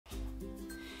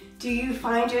Do you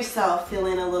find yourself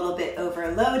feeling a little bit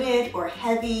overloaded or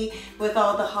heavy with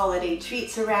all the holiday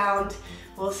treats around?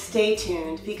 Well, stay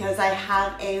tuned because I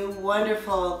have a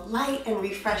wonderful, light and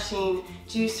refreshing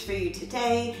juice for you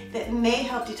today that may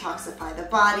help detoxify the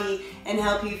body and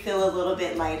help you feel a little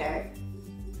bit lighter.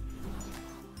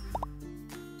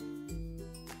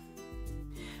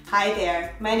 Hi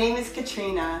there, my name is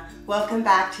Katrina. Welcome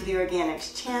back to the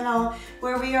Organixx channel,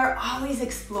 where we are always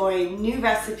exploring new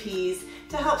recipes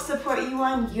to help support you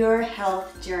on your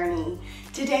health journey.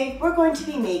 Today, we're going to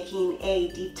be making a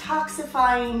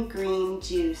detoxifying green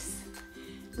juice.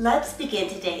 Let's begin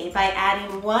today by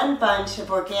adding 1 bunch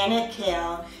of organic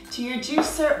kale to your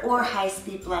juicer or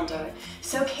high-speed blender.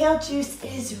 So kale juice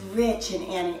is rich in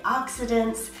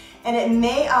antioxidants, and it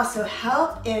may also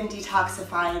help in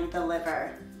detoxifying the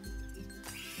liver.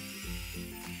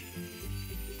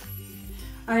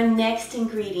 Our next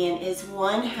ingredient is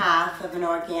 1/2 of an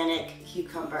organic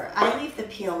cucumber. I leave the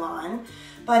peel on,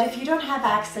 but if you don't have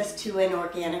access to an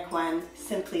organic one,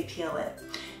 simply peel it.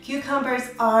 Cucumbers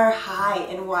are high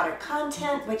in water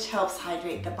content, which helps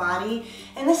hydrate the body,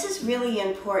 and this is really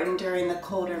important during the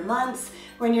colder months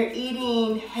when you're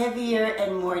eating heavier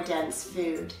and more dense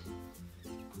food.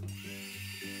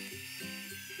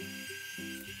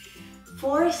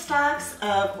 4 stalks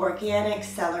of organic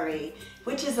celery,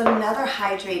 which is another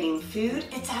hydrating food.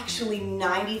 It's actually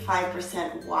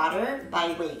 95% water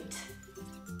by weight.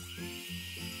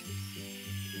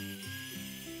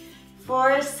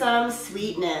 For some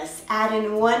sweetness, add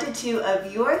in 1 to 2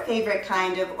 of your favorite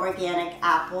kind of organic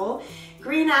apple.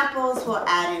 Green apples will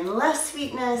add in less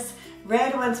sweetness,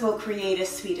 red ones will create a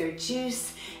sweeter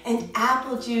juice, and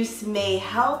apple juice may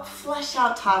help flush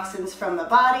out toxins from the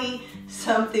body,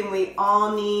 something we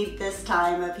all need this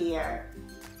time of year.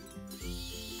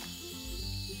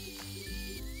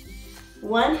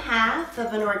 1/2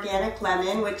 of an organic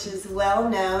lemon, which is well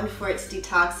known for its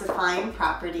detoxifying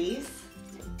properties.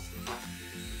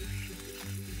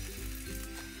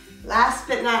 Last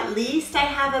but not least, I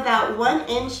have about 1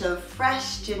 inch of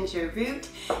fresh ginger root.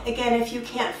 Again, if you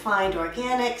can't find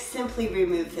organic, simply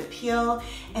remove the peel,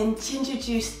 and ginger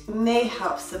juice may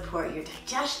help support your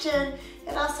digestion.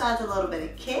 It also adds a little bit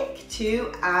of kick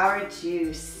to our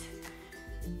juice.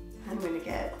 I'm gonna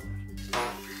get...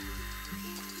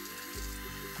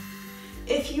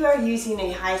 If you are using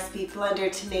a high-speed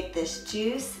blender to make this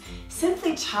juice,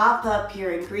 simply chop up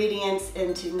your ingredients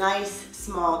into nice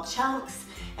small chunks,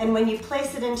 and when you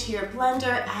place it into your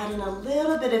blender, add in a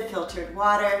little bit of filtered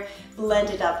water, blend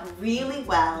it up really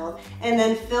well, and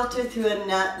then filter through a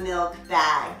nut milk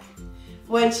bag.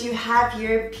 Once you have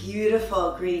your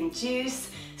beautiful green juice,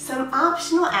 some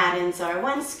optional add-ins are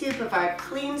 1 scoop of our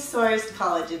clean sourced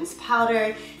collagens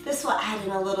powder. This will add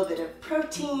in a little bit of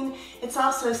protein. It's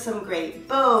also some great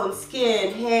bone,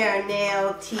 skin, hair,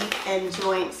 nail, teeth, and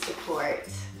joint support.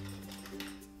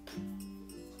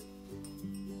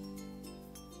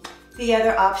 The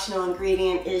other optional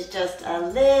ingredient is just a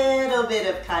little bit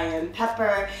of cayenne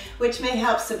pepper, which may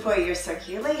help support your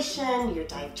circulation, your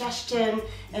digestion,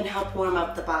 and help warm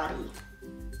up the body.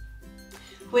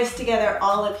 Whisk together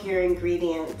all of your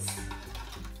ingredients.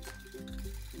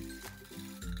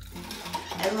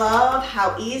 I love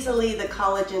how easily the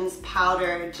collagens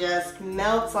powder just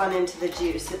melts on into the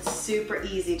juice. It's super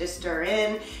easy to stir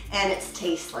in, and it's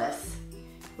tasteless.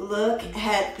 Look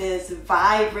at this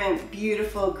vibrant,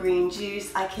 beautiful green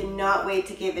juice. I cannot wait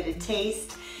to give it a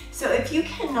taste. So if you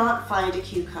cannot find a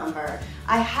cucumber,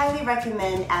 I highly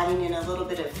recommend adding in a little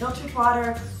bit of filtered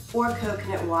water or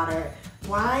coconut water.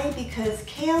 Why? Because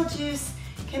kale juice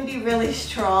can be really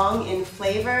strong in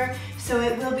flavor, so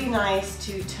it will be nice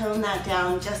to tone that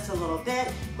down just a little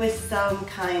bit with some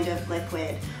kind of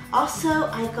liquid. Also,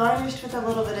 I garnished with a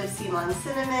little bit of Ceylon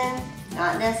cinnamon,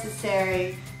 not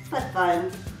necessary, but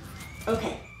fun.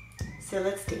 Okay, so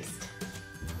let's taste.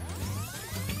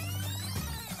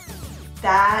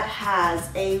 That has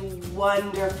a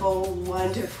wonderful,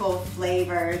 wonderful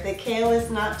flavor. The kale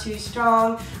is not too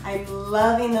strong. I'm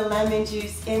loving the lemon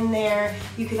juice in there.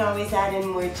 You can always add in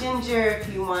more ginger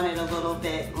if you want it a little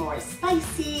bit more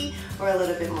spicy or a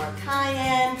little bit more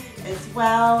cayenne as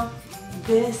well.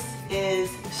 This is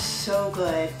so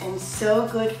good and so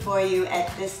good for you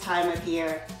at this time of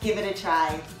year. Give it a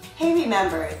try. Hey,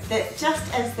 remember that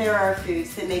just as there are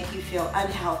foods that make you feel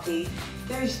unhealthy,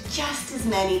 there's just as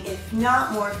many, if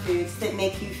not more, foods that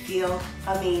make you feel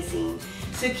amazing.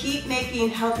 So keep making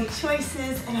healthy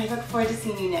choices, and I look forward to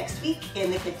seeing you next week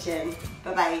in the kitchen.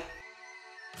 Bye-bye.